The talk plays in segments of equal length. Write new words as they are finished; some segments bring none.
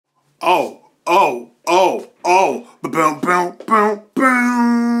Oh, oh, oh, oh. Boom, boom, boom,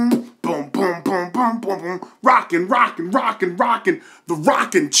 boom. Boom, boom, boom, boom, boom, boom. Rockin', rockin', rockin', rockin'. The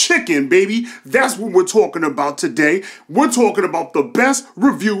rockin' chicken, baby. That's what we're talking about today. We're talking about the best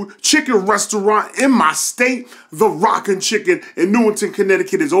reviewed chicken restaurant in my state. The Rockin' Chicken in Newington,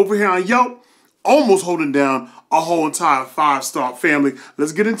 Connecticut is over here on Yelp. Almost holding down a whole entire 5-star family.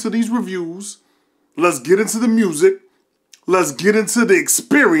 Let's get into these reviews. Let's get into the music. Let's get into the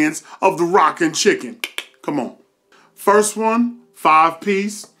experience of the Rockin' Chicken. Come on. First one,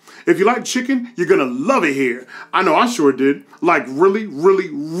 5-piece. If you like chicken, you're gonna love it here. I know I sure did. Like really, really,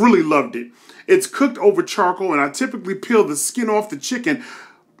 really loved it. It's cooked over charcoal and I typically peel the skin off the chicken.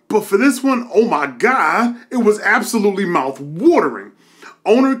 But for this one, oh my God, it was absolutely mouth-watering.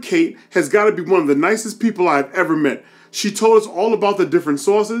 Owner Kate has got to be one of the nicest people I've ever met. She told us all about the different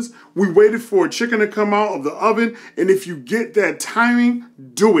sauces. We waited for a chicken to come out of the oven, and if you get that timing,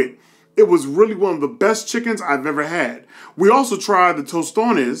 do it. It was really one of the best chickens I've ever had. We also tried the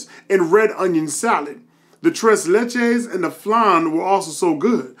tostones and red onion salad. The tres leches and the flan were also so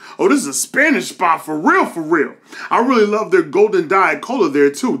good. Oh, this is a Spanish spot for real, for real. I really love their golden diet cola there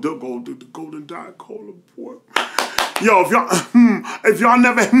too. The golden diet cola, boy. Yo, if y'all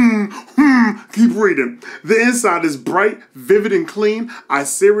never keep reading. The inside is bright, vivid, and clean. I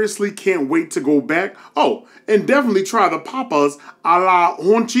seriously can't wait to go back. Oh, and definitely try the papas a la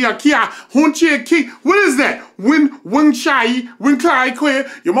honchiaki. What is that?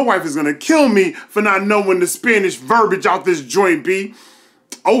 Yo, my wife is gonna kill me for not knowing the Spanish verbiage out this joint, B.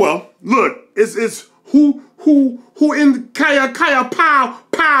 Oh well, look, it's who in kaya pow.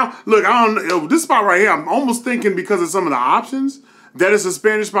 Look, I don't know, this spot right here, I'm almost thinking because of some of the options that it's a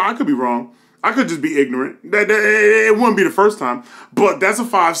Spanish spot. I could be wrong. I could just be ignorant. It wouldn't be the first time, but that's a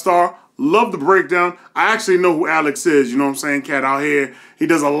 5-star. Love the breakdown. I actually know who Alex is, you know what I'm saying, cat out here. He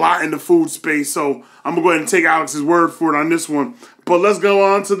does a lot in the food space, so I'm gonna go ahead and take Alex's word for it on this one. But let's go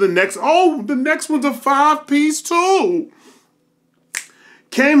on to the next. Oh, the next one's a 5-piece too.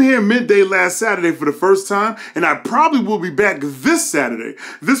 Came here midday last Saturday for the first time, and I probably will be back this Saturday.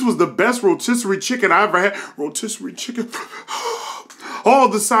 This was the best rotisserie chicken I ever had. Rotisserie chicken. All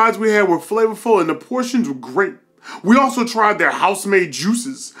the sides we had were flavorful, and the portions were great. We also tried their house-made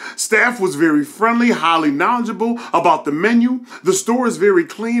juices. Staff was very friendly, highly knowledgeable about the menu. The store is very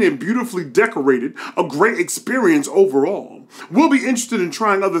clean and beautifully decorated. A great experience overall. We'll be interested in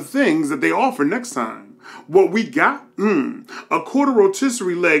trying other things that they offer next time. What we got? A quarter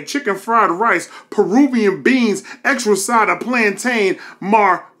rotisserie leg, chicken fried rice, Peruvian beans, extra side of plantain,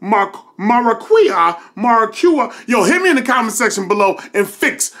 maracuja. Yo, hit me in the comment section below and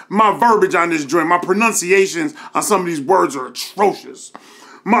fix my verbiage on this joint. My pronunciations on some of these words are atrocious.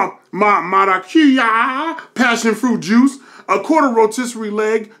 Maracuja, passion fruit juice, a quarter rotisserie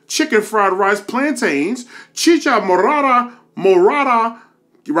leg, chicken fried rice, plantains, chicha morada,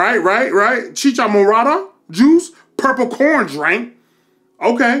 right? Chicha morada juice, purple corn drink.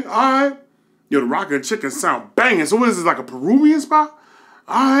 Okay, all right. Yo, the Rockin' Chicken sound banging. So what is this, like a Peruvian spot?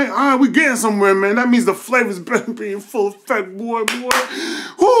 All right, we getting somewhere, man. That means the flavors better be in full effect, boy.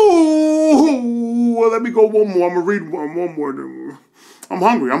 Ooh, well, let me go one more. I'm gonna read one more. I'm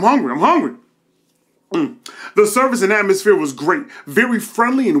hungry. The service and atmosphere was great, very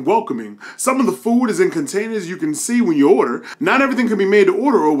friendly and welcoming. Some of the food is in containers you can see when you order. Not everything can be made to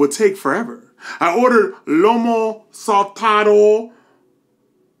order or will take forever. I ordered lomo saltado.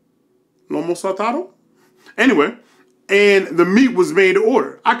 Anyway, and the meat was made to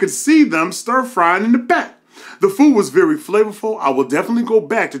order. I could see them stir frying in the back. The food was very flavorful. I will definitely go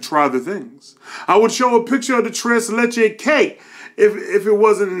back to try the things. I would show a picture of the tres leche cake. If it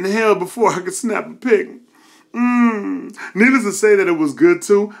wasn't in hell before I could snap a pic. Needless to say that it was good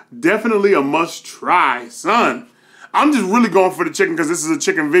too. Definitely a must try, son. I'm just really going for the chicken because this is a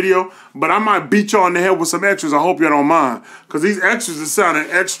chicken video, but I might beat y'all in the head with some extras. I hope y'all don't mind because these extras are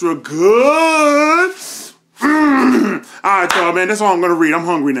sounding extra good. All right, y'all, man, that's all I'm going to read. I'm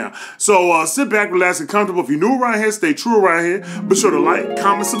hungry now. So sit back, relax, and comfortable. If you're new around here, stay true around here. Be sure to like,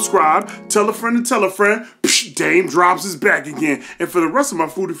 comment, subscribe, tell a friend to tell a friend. Psh, Dame Drops is back again. And for the rest of my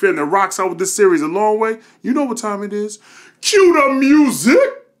foodie fan that rocks out with this series a long way, you know what time it is. Cue the music.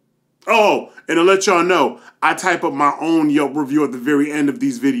 Oh, and to let y'all know, I type up my own Yelp review at the very end of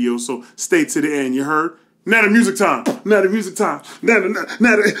these videos, so stay to the end, you heard? Now the music time. Oh,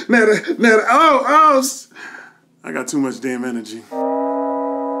 I got too much damn energy.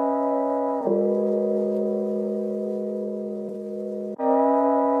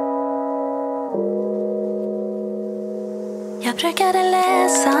 Jag brukade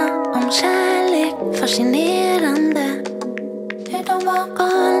läsa om kärlek, fascinerande. Hur de var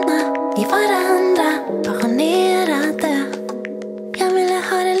galna i varandra, passionerade. Jag ville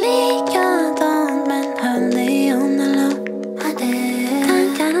ha det likadant, men höll dig on low. Hade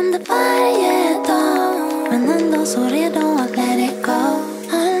tankar om det varje dag, men ändå så redo att let it go.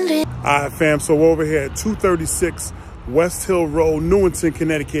 All right, fam, so we're over here at 236 West Hill Road, Newington,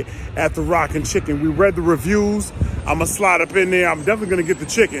 Connecticut, at the Rockin' Chicken. We read the reviews. I'm going to slide up in there. I'm definitely going to get the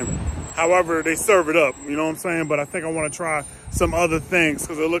chicken. However, they serve it up, you know what I'm saying? But I think I want to try some other things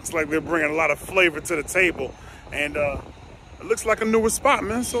because it looks like they're bringing a lot of flavor to the table. And it looks like a newer spot,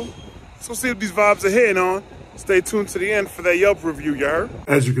 man. So let's go see what these vibes are hitting on. Stay tuned to the end for that Yelp review, you heard?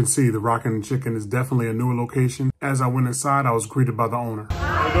 As you can see, the Rockin' Chicken is definitely a newer location. As I went inside, I was greeted by the owner.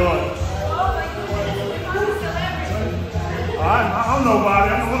 How you doing? I'm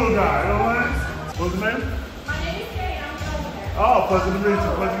nobody. I'm a little guy. You know what I'm saying? What's the name? My name is Kay. I'm Joey. Oh, pleasure to meet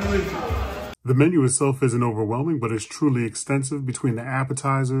you. Pleasure to meet you. The menu itself isn't overwhelming, but it's truly extensive. Between the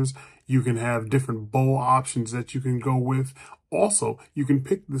appetizers, you can have different bowl options that you can go with. Also, you can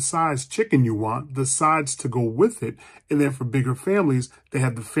pick the size chicken you want, the sides to go with it, and then for bigger families, they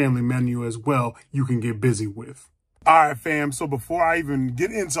have the family menu as well you can get busy with. All right, fam, so before I even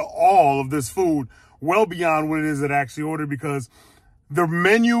get into all of this food, well beyond what it is that I actually ordered, because the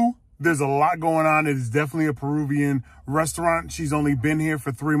menu, there's a lot going on. It is definitely a Peruvian restaurant. She's only been here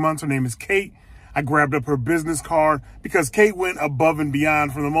for 3 months. Her name is Kate. I grabbed up her business card because Kate went above and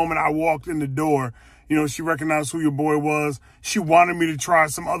beyond. From the moment I walked in the door, you know, she recognized who your boy was. She wanted me to try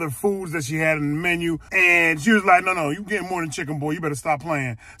some other foods that she had in the menu. And she was like, no, you getting more than chicken, boy. You better stop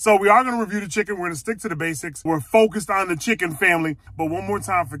playing. So we are going to review the chicken. We're going to stick to the basics. We're focused on the chicken family. But one more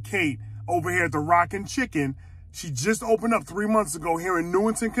time for Kate over here at the Rockin' Chicken. She just opened up 3 months ago here in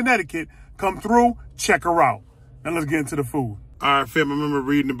Newington, Connecticut. Come through, check her out. Now let's get into the food. All right, fam, I remember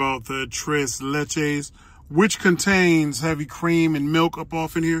reading about the tres leches, which contains heavy cream and milk up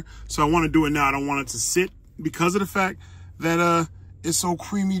off in here. So I want to do it now. I don't want it to sit because of the fact that it's so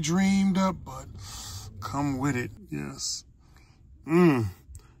creamy dreamed up, but come with it. Yes.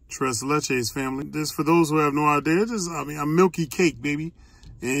 Tres leches, family. This, for those who have no idea, this is, a milky cake, baby.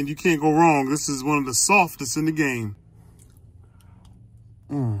 And you can't go wrong. This is one of the softest in the game.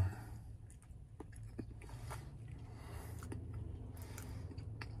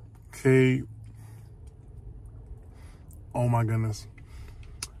 Okay. Oh my goodness.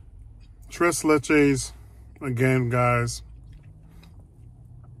 Tres leches, again, guys.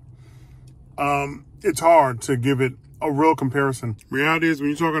 It's hard to give it a real comparison. Reality is, when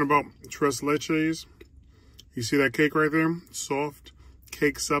you're talking about tres leches, you see that cake right there? Soft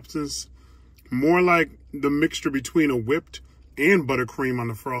cake substance. More like the mixture between a whipped and buttercream on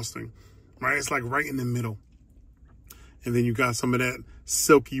the frosting, right? It's like right in the middle. And then you got some of that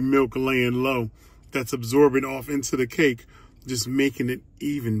silky milk laying low that's absorbing off into the cake, just making it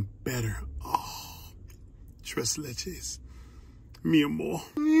even better. Oh, tres leches. Mi amor.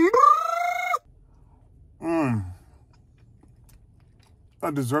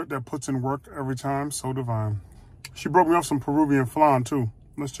 A dessert that puts in work every time, so divine. She broke me off some Peruvian flan, too.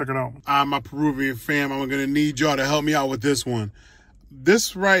 Let's check it out. My Peruvian fam, I'm going to need y'all to help me out with this one.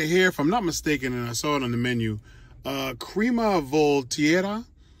 This right here, if I'm not mistaken, and I saw it on the menu, crema volteada,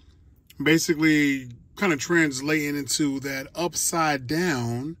 basically kind of translating into that upside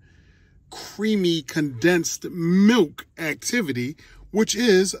down, creamy condensed milk activity, which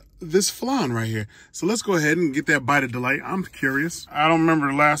is this flan right here. So let's go ahead and get that bite of delight. I'm curious. I don't remember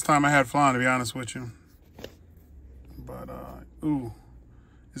the last time I had flan, to be honest with you. But, ooh,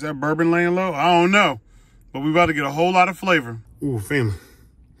 is that bourbon laying low? I don't know, but we about to get a whole lot of flavor. Ooh, family,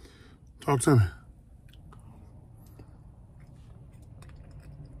 talk to me.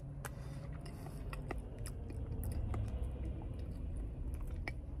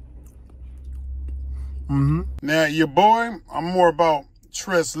 Now, your boy, I'm more about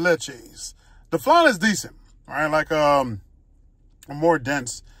tres leches. The flan is decent, all right? Like a more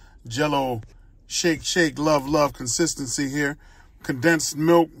dense Jello shake, love consistency here. Condensed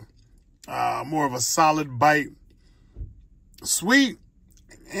milk, more of a solid bite. Sweet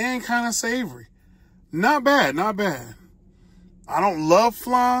and kind of savory. Not bad, not bad. I don't love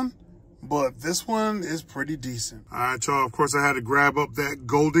flan, but this one is pretty decent. All right, y'all, of course, I had to grab up that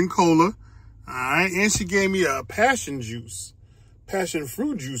golden cola. All right, and she gave me a passion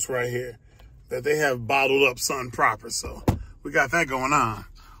fruit juice right here that they have bottled up something proper. So we got that going on.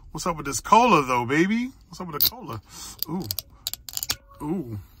 What's up with this cola though, baby? What's up with the cola?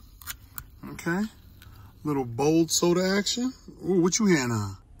 Ooh. Okay. Little bold soda action. Ooh, what you hand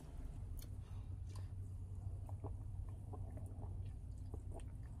on?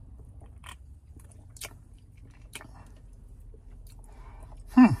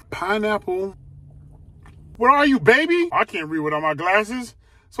 pineapple. What are you, baby? I can't read without my glasses.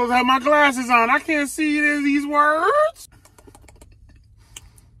 Supposed to have my glasses on. I can't see these words.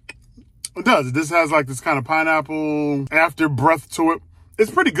 It does. This has like this kind of pineapple after breath to it. It's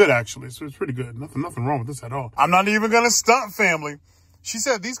pretty good, actually. So it's pretty good. Nothing wrong with this at all. I'm not even going to stunt, family. She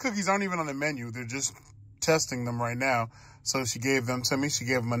said these cookies aren't even on the menu. They're just testing them right now. So she gave them to me. She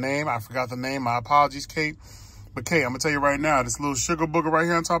gave them a name. I forgot the name. My apologies, Kate. But Kate, I'm going to tell you right now, this little sugar booger right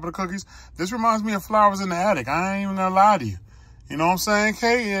here on top of the cookies, this reminds me of Flowers in the Attic. I ain't even going to lie to you. You know what I'm saying,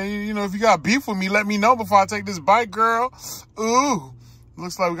 Kate? Yeah, you know, if you got beef with me, let me know before I take this bite, girl. Ooh.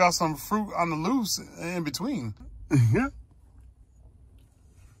 Looks like we got some fruit on the loose in between. Yeah.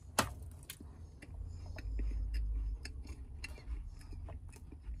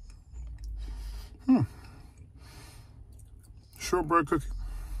 Shortbread cookie.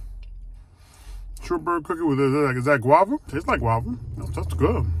 Shortbread cookie with, is that guava? Tastes like guava. That's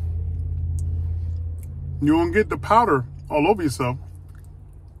good. You won't get the powder all over yourself.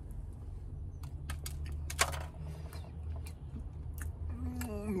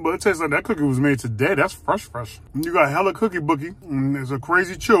 But it tastes like that cookie was made today. That's fresh. You got hella cookie bookie. It's a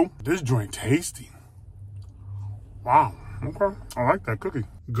crazy chew. This joint tasty. Wow. Okay. I like that cookie.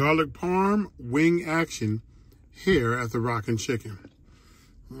 Garlic parm wing action here at the Rockin' Chicken.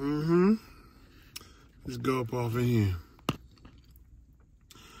 Let's go up off in here.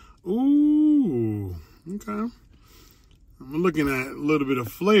 Ooh. Okay. I'm looking at a little bit of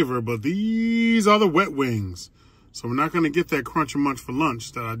flavor, but these are the wet wings. So we're not going to get that crunch and munch for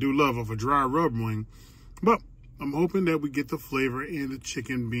lunch that I do love of a dry rub wing. But I'm hoping that we get the flavor and the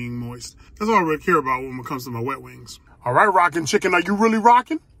chicken being moist. That's all I really care about when it comes to my wet wings. All right, Rockin' Chicken, are you really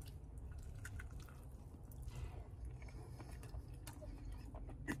rocking?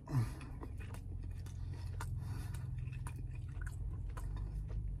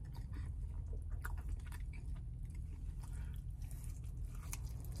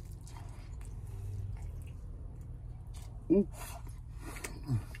 Ooh.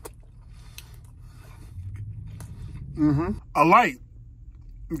 A light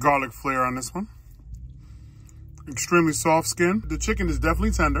garlic flare on this one. Extremely soft skin. The chicken is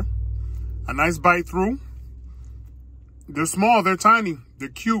definitely tender. A nice bite through. They're small, they're tiny, they're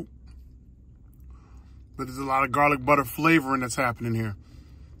cute. But there's a lot of garlic butter flavoring that's happening here.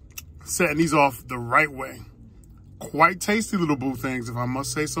 Setting these off the right way. Quite tasty little boo things, if I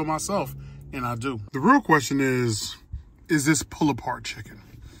must say so myself. And I do. The real question is this pull-apart chicken?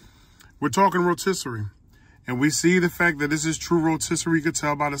 We're talking rotisserie. And we see the fact that this is true rotisserie. You can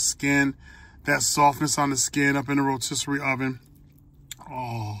tell by the skin, that softness on the skin up in the rotisserie oven.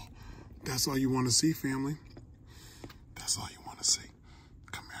 Oh, that's all you want to see, family. That's all you want to see.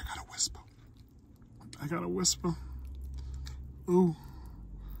 Come here, I got to whisper. I got to whisper. Ooh.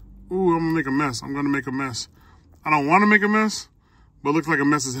 Ooh, I'm going to make a mess. I'm going to make a mess. I don't want to make a mess, but it looks like a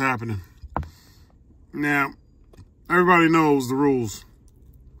mess is happening. Now, everybody knows the rules.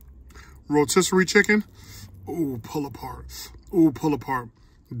 Rotisserie chicken. Ooh, pull apart. Ooh, pull apart.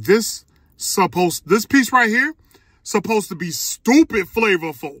 This piece right here, supposed to be stupid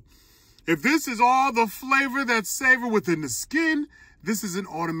flavorful. If this is all the flavor that's savored within the skin, this is an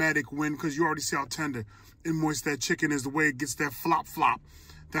automatic win because you already see how tender and moist that chicken is, the way it gets that flop.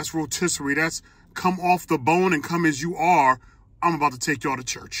 That's rotisserie. That's come off the bone and come as you are. I'm about to take y'all to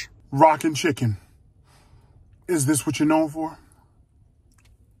church. Rockin' Chicken. Is this what you're known for?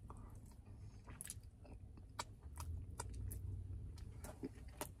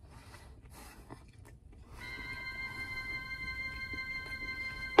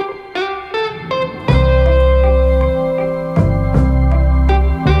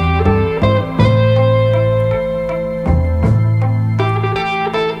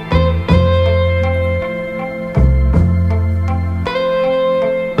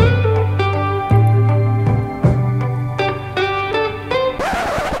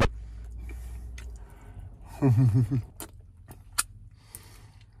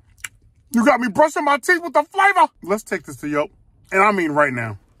 You got me brushing my teeth with the flavor. Let's take this to Yelp. And I mean right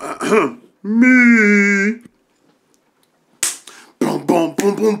now. Me. Boom, boom,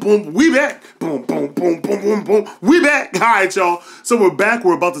 boom, boom, boom. We back. Boom, boom, boom, boom, boom, boom. We back. All right, y'all. So we're back.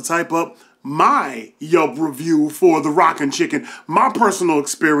 We're about to type up my Yelp review for the Rockin' Chicken. My personal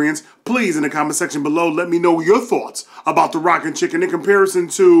experience. Please, in the comment section below, let me know your thoughts about the Rockin' Chicken in comparison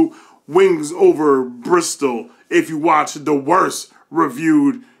to Wings Over Bristol. If you watched the worst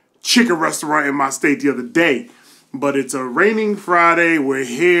reviewed chicken restaurant in my state the other day. But it's a raining Friday. We're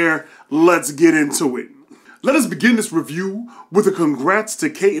here. Let's get into it. Let us begin this review with a congrats to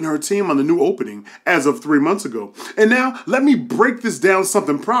Kate and her team on the new opening as of 3 months ago. And now, let me break this down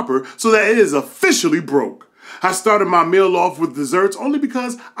something proper so that it is officially broke. I started my meal off with desserts only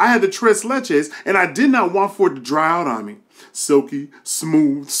because I had the tres leches and I did not want for it to dry out on me. Silky,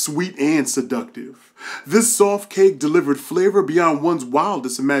 smooth, sweet, and seductive. This soft cake delivered flavor beyond one's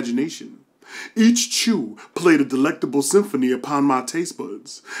wildest imagination. Each chew played a delectable symphony upon my taste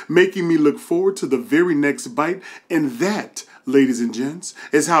buds, making me look forward to the very next bite, and that, ladies and gents,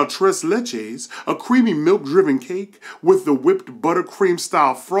 is how tres leches, a creamy milk-driven cake with the whipped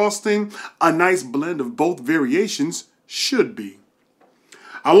buttercream-style frosting, a nice blend of both variations, should be.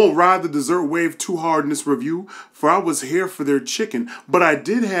 I won't ride the dessert wave too hard in this review, for I was here for their chicken, but I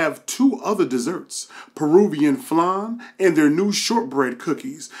did have 2 other desserts, Peruvian flan and their new shortbread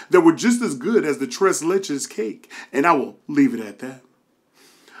cookies that were just as good as the tres leches cake, and I will leave it at that.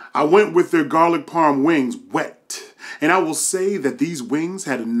 I went with their garlic parm wings wet, and I will say that these wings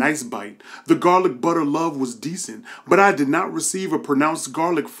had a nice bite. The garlic butter love was decent, but I did not receive a pronounced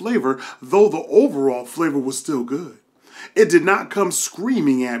garlic flavor, though the overall flavor was still good. It did not come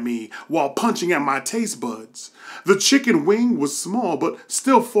screaming at me while punching at my taste buds. The chicken wing was small, but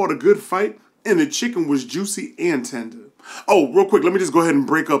still fought a good fight, and the chicken was juicy and tender. Oh, real quick, let me just go ahead and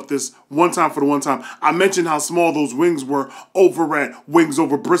break up this one time for the one time. I mentioned how small those wings were over at Wings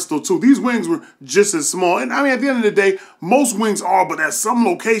Over Bristol, too. These wings were just as small. And I mean, at the end of the day, most wings are, but at some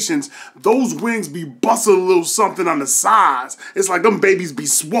locations, those wings be busting a little something on the sides. It's like them babies be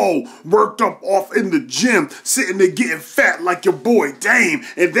swole, worked up off in the gym, sitting there getting fat like your boy Dame,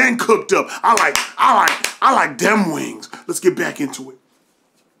 and then cooked up. I like them wings. Let's get back into it.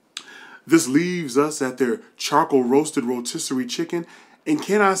 This leaves us at their charcoal roasted rotisserie chicken, and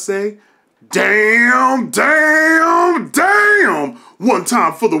can I say, damn, damn, damn, one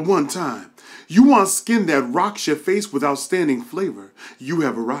time for the one time. You want skin that rocks your face with outstanding flavor, you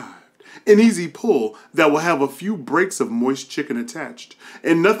have arrived. An easy pull that will have a few breaks of moist chicken attached,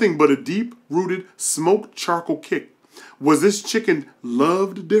 and nothing but a deep-rooted smoked charcoal kick. Was this chicken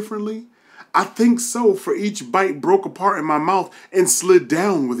loved differently? I think so, for each bite broke apart in my mouth and slid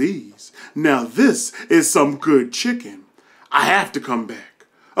down with ease. Now this is some good chicken. I have to come back.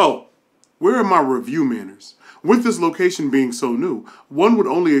 Oh, where are my review manners? With this location being so new, one would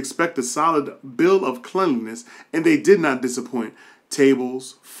only expect a solid bill of cleanliness, and they did not disappoint.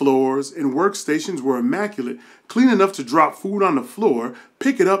 Tables, floors, and workstations were immaculate, clean enough to drop food on the floor,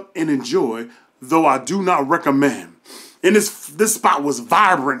 pick it up, and enjoy, though I do not recommend. And this spot was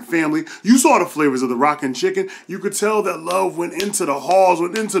vibrant, family. You saw the flavors of the rockin' chicken. You could tell that love went into the halls,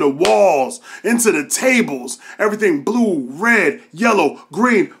 went into the walls, into the tables. Everything blue, red, yellow,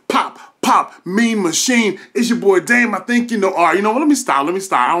 green, pop, pop, mean machine. It's your boy Dame. I think you know. All right, you know what? Let me stop.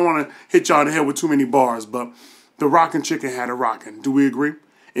 I don't want to hit y'all in the head with too many bars, but the rockin' chicken had a rockin'. Do we agree?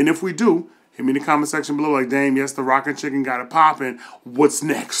 And if we do, hit me in the comment section below like, Dame, yes, the rockin' chicken got it poppin'. What's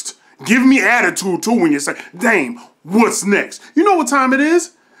next? Give me attitude, too, when you say, Dame, what's next? You know what time it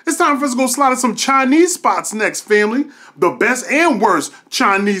is? It's time for us to go slide at some Chinese spots next, family. The best and worst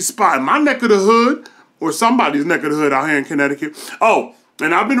Chinese spot in my neck of the hood, or somebody's neck of the hood out here in Connecticut. Oh,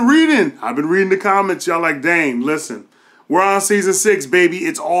 and I've been reading the comments. Y'all like, Dame, listen, we're on season 6, baby.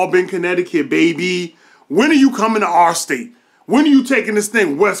 It's all been Connecticut, baby. When are you coming to our state? When are you taking this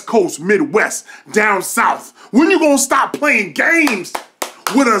thing West Coast, Midwest, down south? When you gonna stop playing games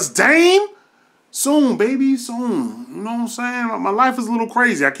with us, Dame? Soon, baby, soon. You know what I'm saying? My life is a little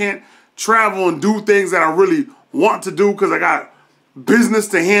crazy. I can't travel and do things that I really want to do because I got business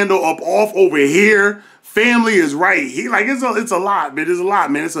to handle off over here. Family is right here. Like, it's a lot, man. It's a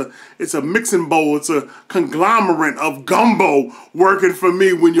lot, man. It's a mixing bowl. It's a conglomerate of gumbo working for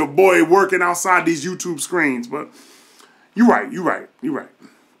me when your boy working outside these YouTube screens. But you're right.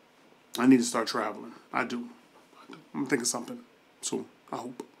 I need to start traveling. I do. I'm gonna think of something soon. I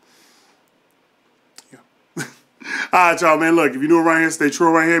hope. Yeah. All right, y'all, man. Look, if you're new around here, stay true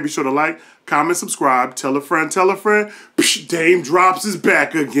around here. Be sure to like, comment, subscribe, tell a friend, tell a friend. Psh, Dame Drops is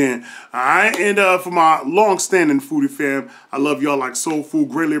back again. All right, and for my long-standing foodie fam, I love y'all like soul food.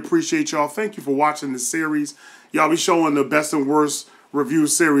 Greatly appreciate y'all. Thank you for watching this series. Y'all be showing the best and worst review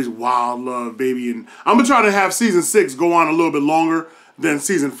series. Wild love, baby. And I'm gonna try to have season 6 go on a little bit longer than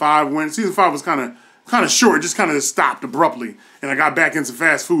season 5 went. Season 5 was kind of short. It just kind of stopped abruptly, and I got back into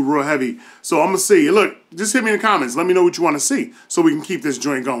fast food real heavy. So I'm gonna see. Look, just hit me in the comments. Let me know what you want to see so we can keep this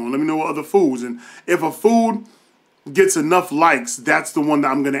joint going. Let me know what other foods, and if a food gets enough likes, that's the one that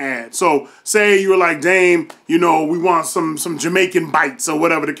I'm gonna add. So say you were like, Dame, you know, we want some Jamaican bites or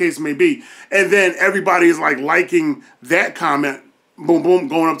whatever the case may be, and then everybody is like liking that comment boom, boom,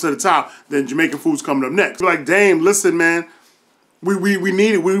 going up to the top. Then Jamaican food's coming up next. Like, Dame, listen, man. We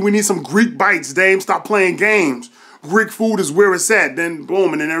need it. We need some Greek bites, Dame. Stop playing games. Greek food is where it's at. Then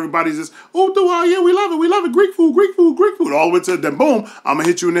boom, and then everybody's just, oh yeah, we love it. We love it. Greek food, Greek food, Greek food. All the way to then boom, I'm gonna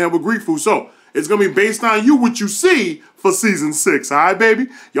hit you in the head with Greek food. So it's gonna be based on you, what you see for season 6. All right, baby?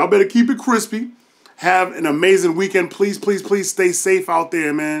 Y'all better keep it crispy. Have an amazing weekend. Please, please, please stay safe out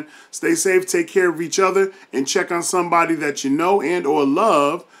there, man. Stay safe, take care of each other, and check on somebody that you know and or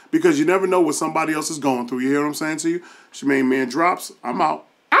love, because you never know what somebody else is going through. You hear what I'm saying to you? It's your main man Drops. I'm out.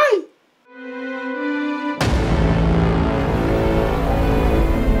 Aye.